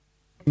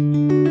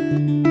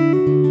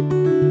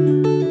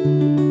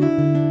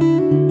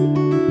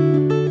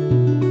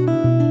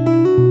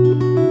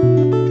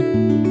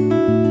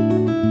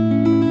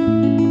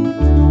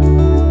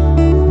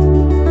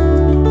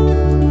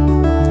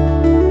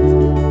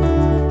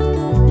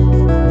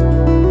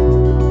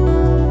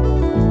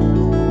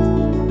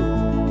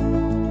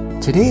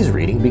Today's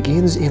reading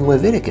begins in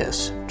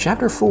Leviticus,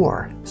 chapter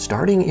 4,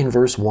 starting in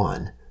verse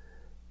 1.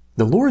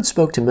 The Lord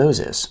spoke to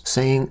Moses,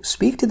 saying,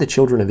 "Speak to the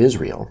children of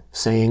Israel,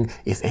 saying,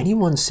 if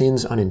anyone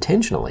sins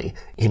unintentionally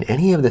in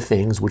any of the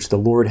things which the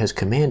Lord has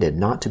commanded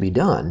not to be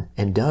done,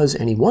 and does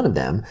any one of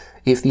them,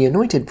 if the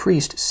anointed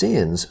priest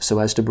sins so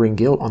as to bring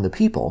guilt on the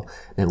people,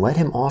 then let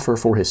him offer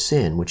for his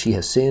sin which he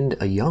has sinned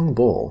a young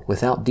bull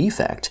without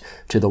defect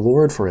to the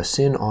Lord for a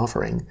sin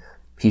offering.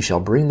 He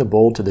shall bring the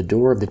bull to the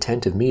door of the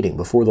tent of meeting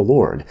before the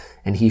Lord,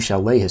 and he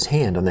shall lay his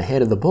hand on the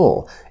head of the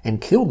bull,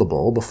 and kill the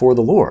bull before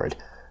the Lord.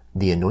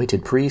 The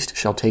anointed priest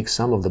shall take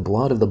some of the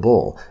blood of the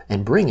bull,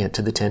 and bring it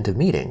to the tent of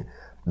meeting.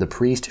 The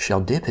priest shall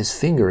dip his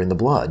finger in the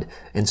blood,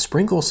 and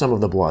sprinkle some of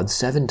the blood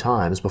 7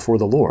 times before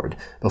the Lord,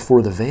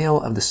 before the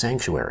veil of the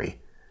sanctuary.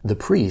 The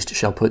priest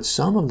shall put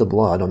some of the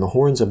blood on the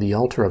horns of the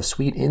altar of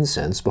sweet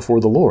incense before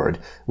the Lord,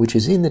 which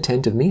is in the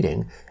tent of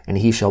meeting, and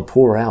he shall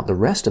pour out the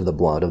rest of the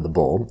blood of the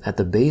bull at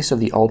the base of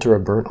the altar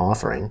of burnt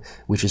offering,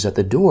 which is at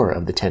the door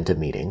of the tent of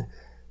meeting.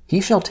 He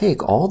shall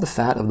take all the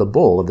fat of the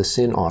bull of the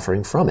sin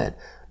offering from it,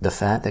 the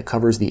fat that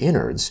covers the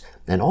innards,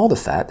 and all the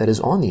fat that is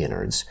on the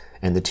innards,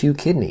 and the 2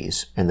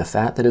 kidneys, and the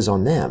fat that is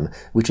on them,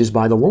 which is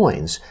by the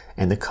loins,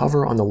 and the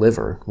cover on the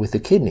liver, with the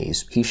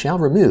kidneys, he shall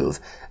remove,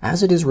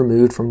 as it is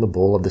removed from the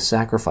bull of the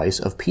sacrifice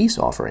of peace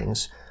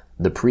offerings.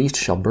 The priest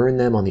shall burn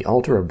them on the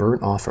altar of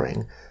burnt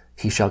offering.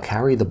 He shall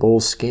carry the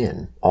bull's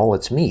skin, all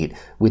its meat,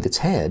 with its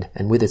head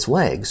and with its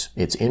legs,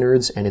 its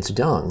innards and its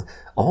dung,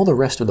 all the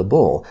rest of the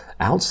bull,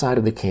 outside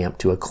of the camp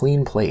to a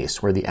clean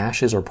place where the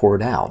ashes are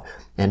poured out,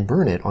 and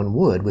burn it on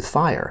wood with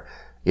fire.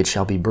 It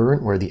shall be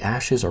burnt where the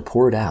ashes are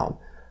poured out.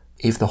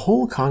 If the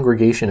whole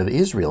congregation of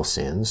Israel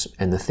sins,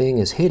 and the thing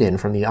is hidden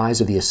from the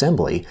eyes of the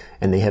assembly,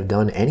 and they have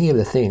done any of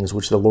the things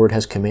which the Lord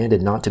has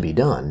commanded not to be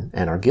done,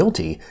 and are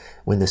guilty,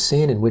 when the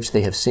sin in which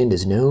they have sinned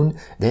is known,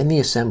 then the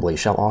assembly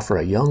shall offer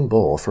a young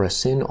bull for a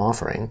sin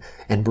offering,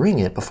 and bring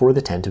it before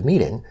the tent of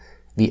meeting.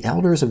 The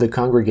elders of the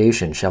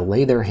congregation shall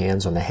lay their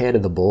hands on the head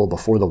of the bull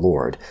before the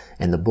Lord,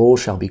 and the bull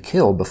shall be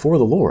killed before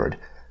the Lord.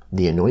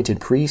 The anointed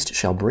priest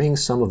shall bring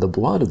some of the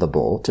blood of the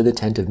bull to the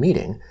tent of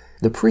meeting.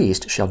 The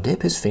priest shall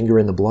dip his finger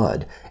in the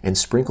blood, and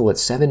sprinkle it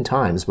 7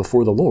 times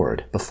before the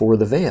Lord, before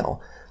the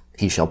veil.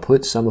 He shall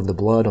put some of the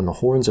blood on the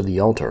horns of the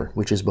altar,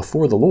 which is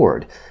before the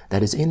Lord,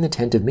 that is in the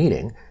tent of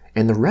meeting,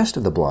 and the rest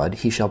of the blood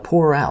he shall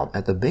pour out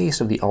at the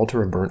base of the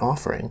altar of burnt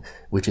offering,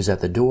 which is at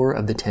the door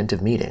of the tent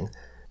of meeting.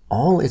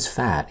 All its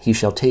fat he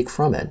shall take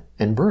from it,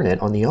 and burn it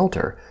on the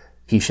altar.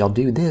 He shall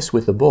do this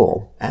with the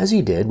bull, as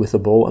he did with the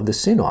bull of the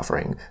sin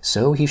offering,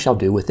 so he shall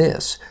do with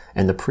this,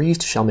 and the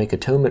priest shall make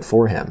atonement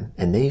for him,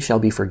 and they shall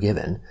be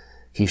forgiven.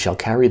 He shall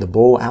carry the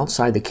bull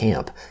outside the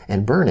camp,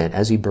 and burn it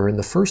as he burned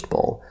the first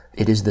bull.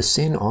 It is the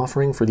sin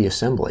offering for the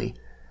assembly.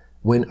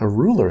 When a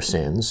ruler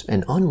sins,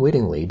 and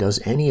unwittingly does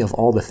any of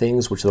all the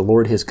things which the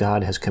Lord his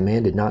God has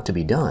commanded not to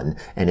be done,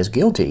 and is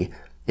guilty,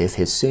 if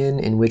his sin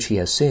in which he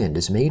has sinned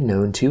is made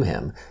known to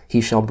him, he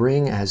shall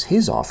bring as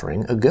his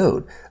offering a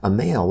goat, a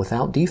male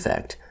without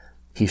defect.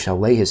 He shall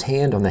lay his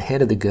hand on the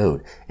head of the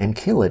goat, and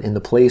kill it in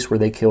the place where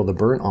they kill the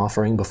burnt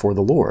offering before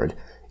the Lord.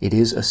 It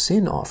is a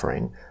sin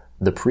offering.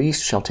 The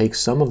priest shall take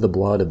some of the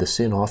blood of the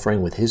sin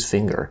offering with his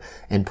finger,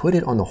 and put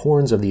it on the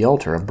horns of the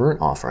altar of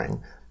burnt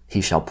offering. He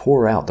shall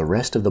pour out the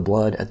rest of the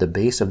blood at the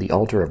base of the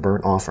altar of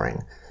burnt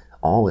offering.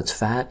 All its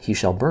fat he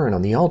shall burn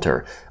on the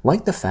altar,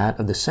 like the fat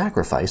of the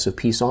sacrifice of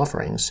peace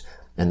offerings.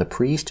 And the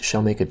priest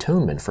shall make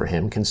atonement for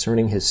him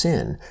concerning his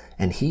sin,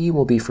 and he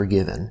will be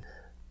forgiven.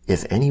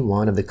 If any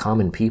one of the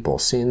common people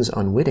sins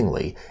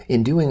unwittingly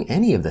in doing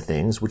any of the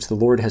things which the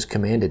Lord has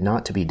commanded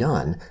not to be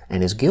done,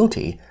 and is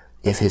guilty,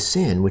 if his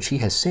sin which he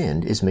has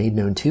sinned is made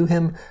known to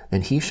him,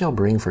 then he shall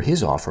bring for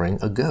his offering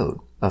a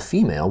goat, a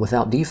female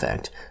without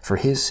defect, for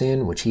his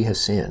sin which he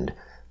has sinned.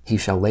 He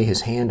shall lay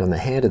his hand on the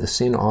head of the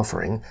sin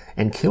offering,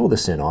 and kill the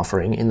sin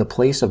offering in the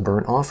place of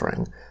burnt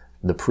offering.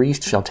 The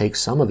priest shall take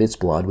some of its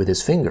blood with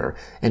his finger,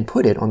 and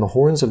put it on the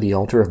horns of the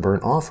altar of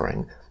burnt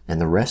offering,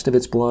 and the rest of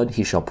its blood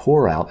he shall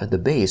pour out at the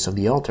base of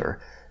the altar.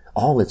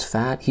 All its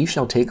fat he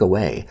shall take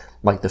away,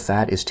 like the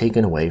fat is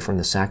taken away from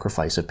the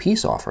sacrifice of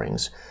peace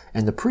offerings,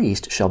 and the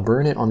priest shall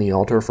burn it on the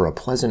altar for a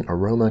pleasant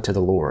aroma to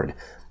the Lord,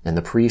 and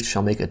the priest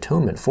shall make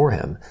atonement for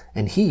him,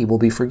 and he will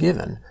be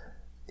forgiven.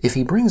 If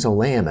he brings a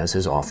lamb as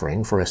his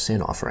offering for a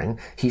sin offering,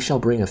 he shall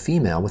bring a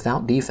female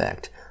without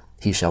defect.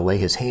 He shall lay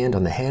his hand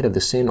on the head of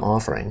the sin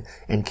offering,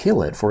 and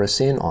kill it for a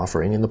sin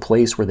offering in the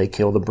place where they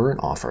kill the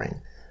burnt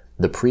offering.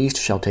 The priest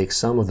shall take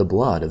some of the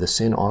blood of the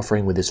sin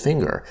offering with his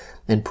finger,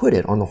 and put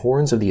it on the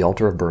horns of the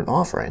altar of burnt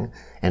offering,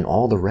 and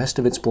all the rest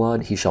of its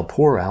blood he shall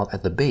pour out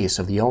at the base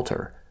of the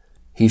altar.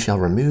 He shall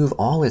remove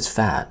all its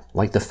fat,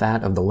 like the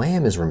fat of the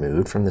lamb is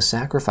removed from the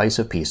sacrifice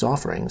of peace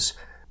offerings.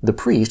 The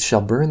priest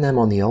shall burn them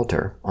on the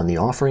altar, on the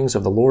offerings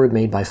of the Lord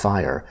made by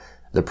fire.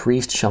 The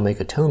priest shall make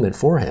atonement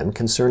for him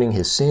concerning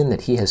his sin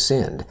that he has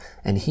sinned,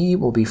 and he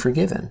will be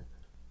forgiven.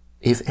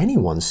 If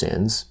anyone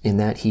sins, in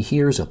that he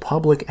hears a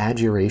public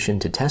adjuration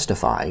to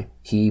testify,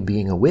 he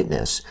being a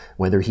witness,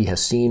 whether he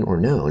has seen or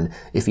known,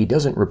 if he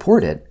doesn't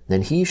report it,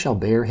 then he shall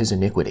bear his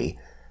iniquity.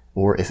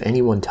 Or if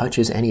anyone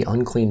touches any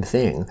unclean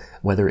thing,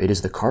 whether it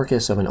is the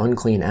carcass of an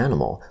unclean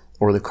animal,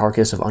 or the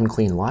carcass of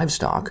unclean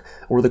livestock,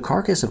 or the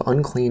carcass of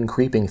unclean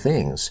creeping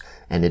things,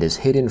 and it is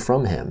hidden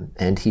from him,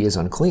 and he is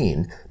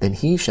unclean, then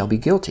he shall be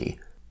guilty.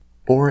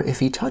 Or if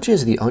he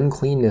touches the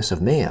uncleanness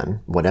of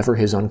man, whatever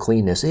his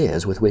uncleanness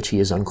is with which he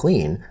is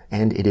unclean,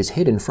 and it is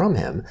hidden from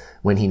him,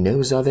 when he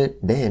knows of it,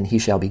 then he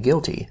shall be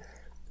guilty.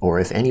 Or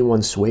if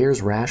anyone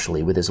swears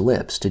rashly with his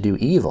lips to do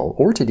evil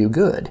or to do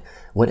good,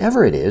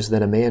 whatever it is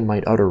that a man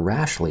might utter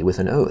rashly with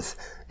an oath,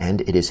 and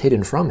it is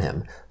hidden from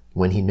him,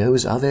 when he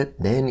knows of it,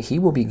 then he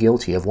will be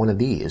guilty of one of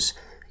these.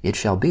 It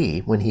shall be,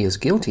 when he is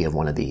guilty of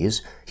one of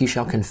these, he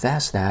shall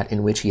confess that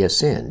in which he has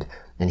sinned,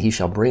 and he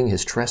shall bring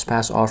his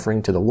trespass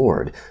offering to the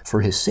Lord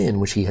for his sin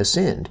which he has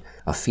sinned,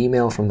 a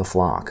female from the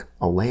flock,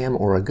 a lamb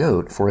or a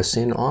goat for a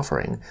sin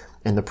offering,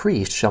 and the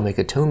priest shall make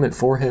atonement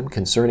for him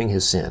concerning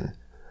his sin.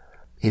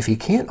 If he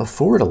can't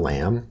afford a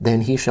lamb,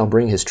 then he shall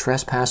bring his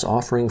trespass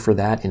offering for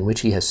that in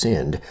which he has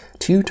sinned,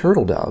 2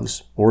 turtle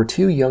doves, or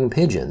 2 young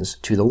pigeons,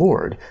 to the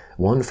Lord,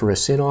 one for a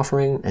sin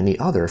offering and the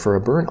other for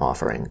a burnt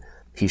offering.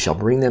 He shall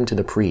bring them to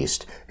the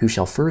priest, who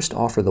shall first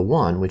offer the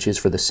one which is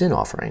for the sin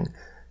offering.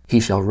 He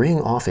shall wring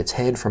off its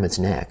head from its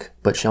neck,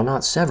 but shall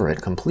not sever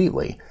it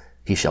completely.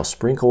 He shall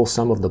sprinkle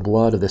some of the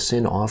blood of the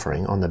sin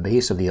offering on the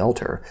base of the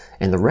altar,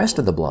 and the rest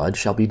of the blood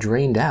shall be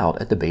drained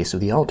out at the base of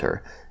the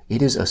altar.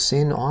 It is a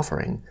sin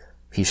offering.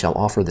 He shall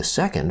offer the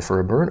second for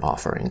a burnt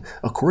offering,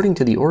 according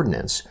to the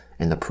ordinance,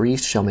 and the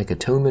priest shall make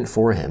atonement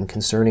for him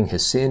concerning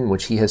his sin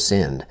which he has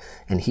sinned,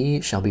 and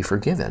he shall be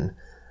forgiven.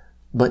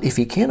 But if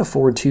he can't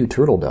afford 2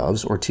 turtle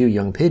doves or 2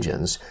 young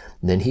pigeons,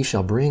 then he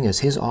shall bring as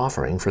his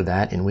offering for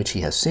that in which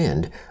he has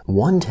sinned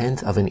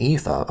 1/10 of an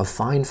ephah of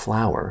fine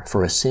flour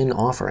for a sin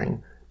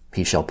offering.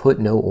 He shall put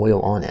no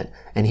oil on it,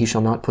 and he shall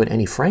not put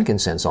any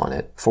frankincense on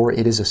it, for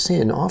it is a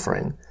sin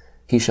offering.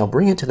 He shall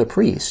bring it to the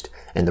priest,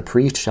 and the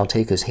priest shall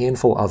take his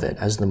handful of it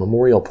as the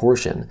memorial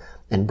portion,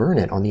 and burn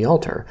it on the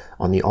altar,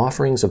 on the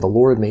offerings of the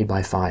Lord made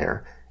by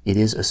fire. It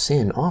is a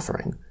sin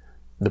offering.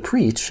 The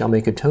priest shall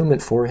make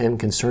atonement for him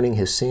concerning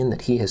his sin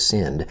that he has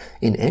sinned,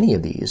 in any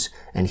of these,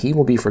 and he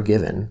will be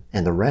forgiven,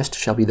 and the rest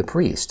shall be the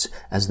priest's,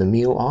 as the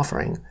meal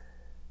offering.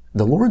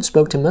 The Lord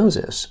spoke to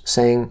Moses,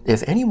 saying,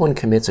 If anyone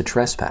commits a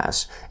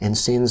trespass, and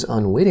sins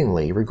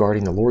unwittingly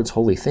regarding the Lord's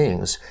holy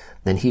things,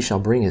 then he shall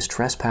bring his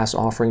trespass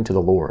offering to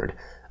the Lord,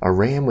 a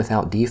ram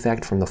without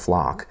defect from the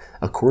flock,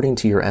 according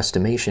to your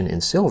estimation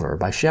in silver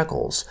by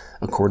shekels,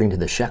 according to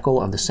the shekel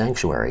of the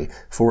sanctuary,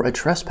 for a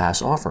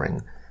trespass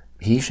offering.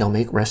 He shall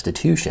make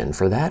restitution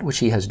for that which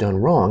he has done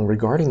wrong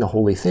regarding the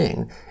holy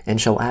thing,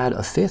 and shall add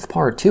a 5th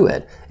part to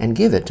it, and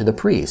give it to the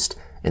priest,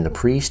 and the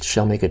priest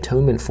shall make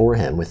atonement for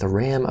him with the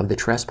ram of the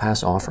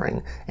trespass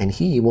offering, and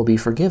he will be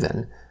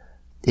forgiven.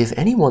 If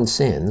anyone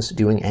sins,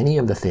 doing any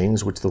of the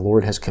things which the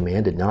Lord has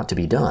commanded not to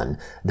be done,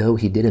 though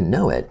he didn't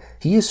know it,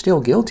 he is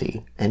still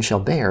guilty, and shall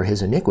bear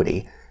his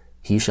iniquity.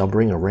 He shall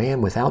bring a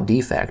ram without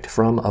defect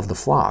from of the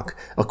flock,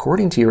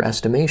 according to your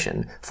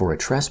estimation, for a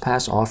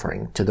trespass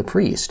offering, to the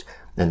priest,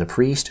 and the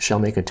priest shall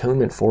make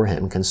atonement for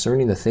him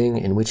concerning the thing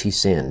in which he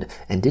sinned,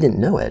 and didn't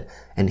know it,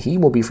 and he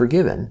will be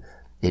forgiven.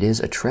 It is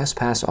a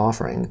trespass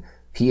offering.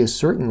 He is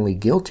certainly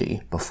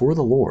guilty before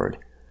the Lord.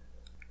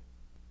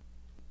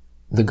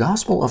 The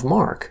Gospel of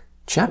Mark,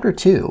 chapter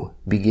 2,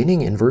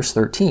 beginning in verse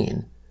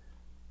 13.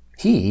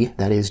 He,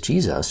 that is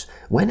Jesus,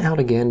 went out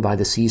again by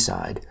the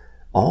seaside.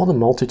 All the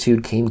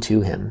multitude came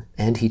to him,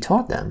 and he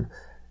taught them.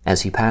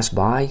 As he passed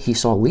by, he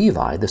saw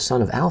Levi, the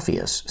son of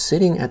Alphaeus,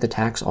 sitting at the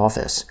tax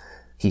office.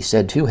 He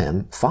said to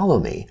him, Follow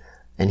me.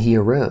 And he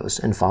arose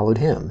and followed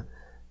him.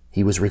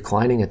 He was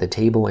reclining at the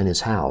table in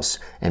his house,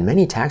 and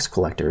many tax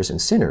collectors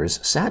and sinners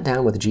sat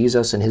down with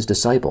Jesus and his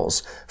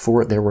disciples,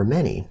 for there were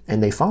many,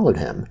 and they followed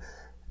him.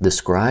 The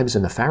scribes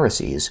and the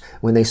Pharisees,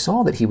 when they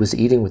saw that he was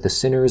eating with the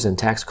sinners and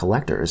tax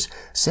collectors,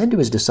 said to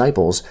his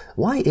disciples,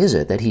 Why is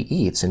it that he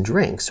eats and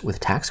drinks with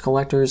tax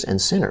collectors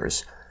and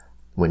sinners?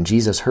 When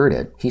Jesus heard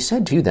it, he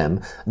said to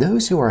them,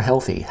 Those who are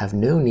healthy have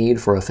no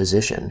need for a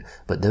physician,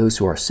 but those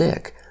who are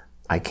sick.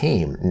 I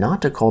came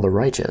not to call the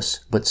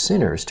righteous, but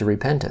sinners to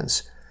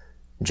repentance.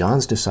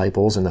 John's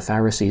disciples and the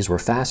Pharisees were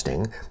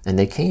fasting, and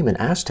they came and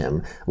asked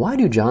him, Why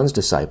do John's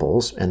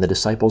disciples and the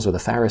disciples of the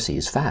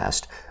Pharisees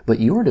fast, but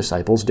your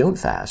disciples don't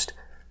fast?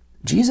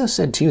 Jesus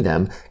said to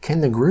them, Can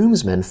the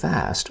groomsmen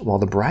fast while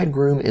the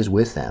bridegroom is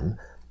with them?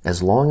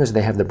 As long as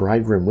they have the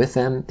bridegroom with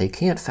them, they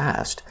can't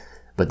fast.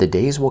 But the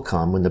days will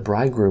come when the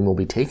bridegroom will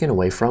be taken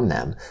away from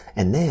them,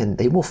 and then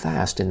they will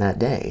fast in that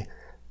day.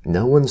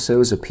 No one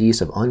sews a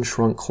piece of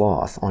unshrunk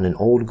cloth on an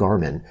old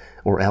garment,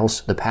 or else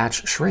the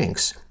patch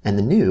shrinks, and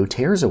the new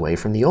tears away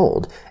from the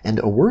old, and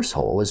a worse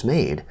hole is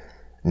made.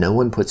 No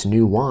one puts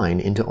new wine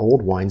into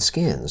old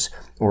wineskins,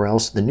 or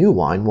else the new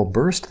wine will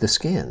burst the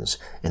skins,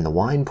 and the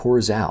wine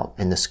pours out,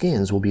 and the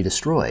skins will be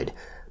destroyed.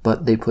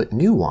 But they put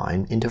new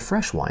wine into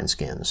fresh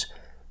wineskins."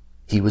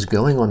 He was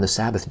going on the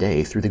Sabbath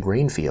day through the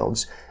grain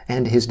fields,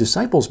 and his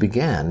disciples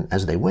began,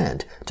 as they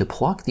went, to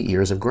pluck the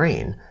ears of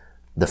grain.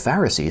 The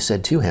Pharisees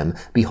said to him,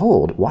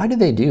 "Behold, why do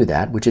they do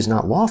that which is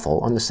not lawful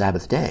on the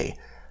Sabbath day?"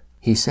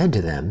 He said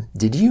to them,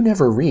 "Did you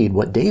never read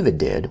what David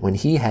did when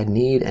he had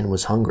need and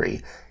was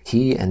hungry,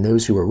 he and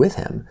those who were with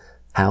him?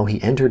 How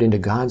he entered into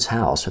God's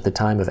house at the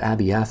time of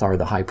Abiathar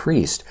the high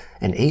priest,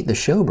 and ate the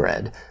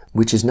showbread,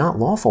 which is not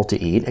lawful to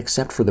eat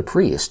except for the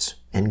priests,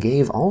 and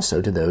gave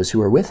also to those who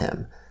were with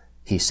him.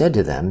 He said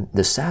to them,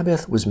 The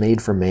Sabbath was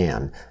made for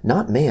man,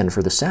 not man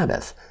for the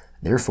Sabbath.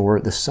 Therefore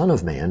the Son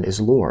of Man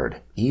is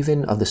Lord,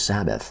 even of the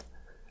Sabbath."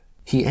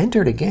 He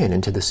entered again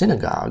into the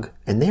synagogue,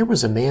 and there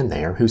was a man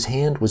there whose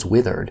hand was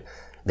withered.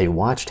 They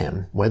watched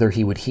him, whether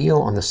he would heal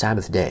on the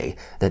Sabbath day,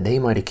 that they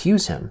might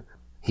accuse him.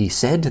 He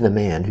said to the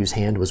man whose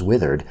hand was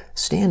withered,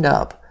 "Stand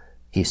up."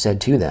 He said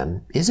to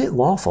them, "Is it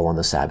lawful on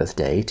the Sabbath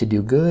day to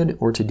do good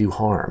or to do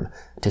harm,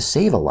 to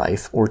save a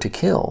life or to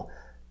kill?"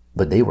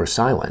 But they were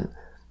silent.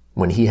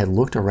 When he had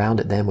looked around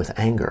at them with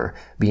anger,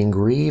 being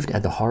grieved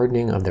at the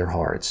hardening of their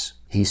hearts,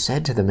 he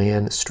said to the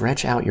man,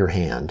 "Stretch out your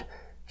hand."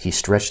 He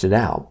stretched it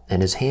out,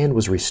 and his hand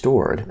was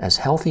restored, as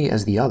healthy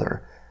as the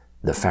other.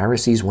 The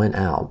Pharisees went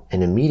out,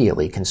 and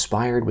immediately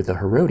conspired with the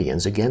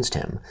Herodians against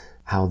him,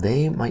 how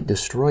they might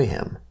destroy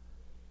him.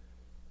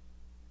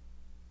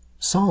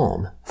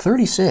 Psalm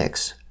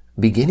 36,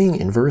 beginning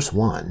in verse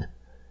 1.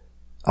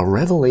 A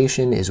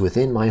revelation is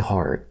within my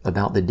heart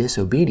about the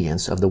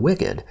disobedience of the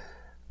wicked.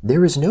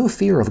 There is no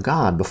fear of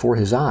God before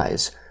his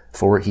eyes,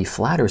 for he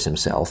flatters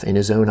himself in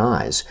his own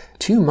eyes,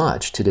 too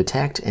much to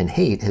detect and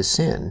hate his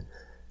sin.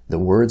 The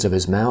words of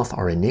his mouth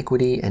are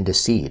iniquity and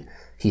deceit.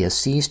 He has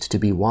ceased to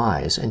be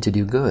wise and to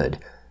do good.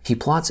 He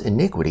plots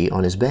iniquity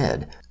on his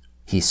bed.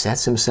 He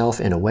sets himself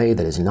in a way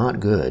that is not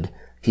good.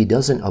 He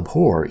doesn't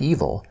abhor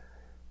evil.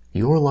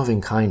 Your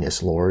loving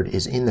kindness, Lord,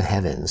 is in the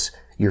heavens.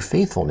 Your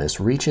faithfulness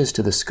reaches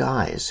to the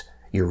skies.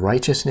 Your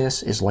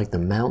righteousness is like the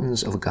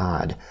mountains of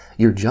God.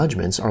 Your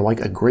judgments are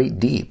like a great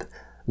deep.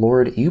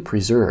 Lord, you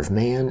preserve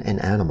man and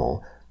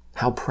animal.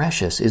 How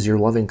precious is your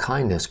loving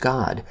kindness,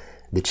 God!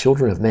 The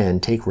children of men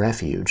take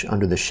refuge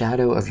under the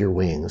shadow of your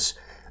wings.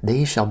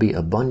 They shall be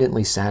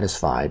abundantly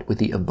satisfied with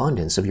the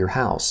abundance of your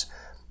house.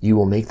 You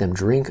will make them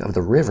drink of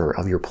the river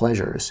of your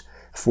pleasures.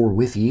 For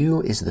with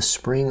you is the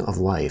spring of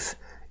life.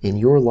 In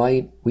your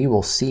light we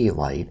will see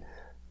light.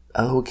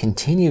 Oh,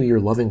 continue your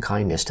loving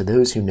kindness to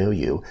those who know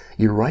you,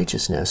 your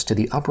righteousness to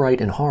the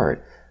upright in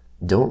heart.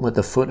 Don't let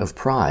the foot of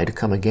pride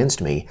come against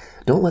me.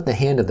 Don't let the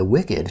hand of the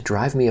wicked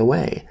drive me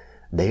away.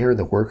 There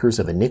the workers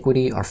of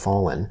iniquity are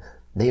fallen.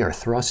 They are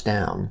thrust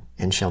down,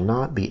 and shall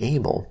not be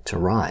able to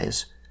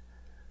rise.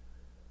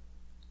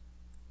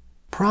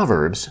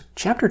 Proverbs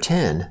chapter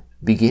 10,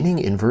 beginning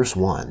in verse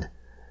 1.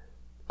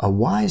 A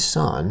wise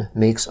son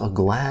makes a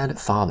glad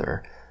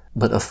father,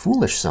 but a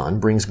foolish son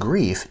brings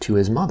grief to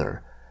his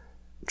mother.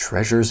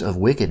 Treasures of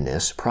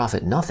wickedness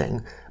profit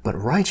nothing, but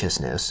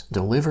righteousness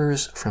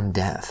delivers from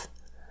death.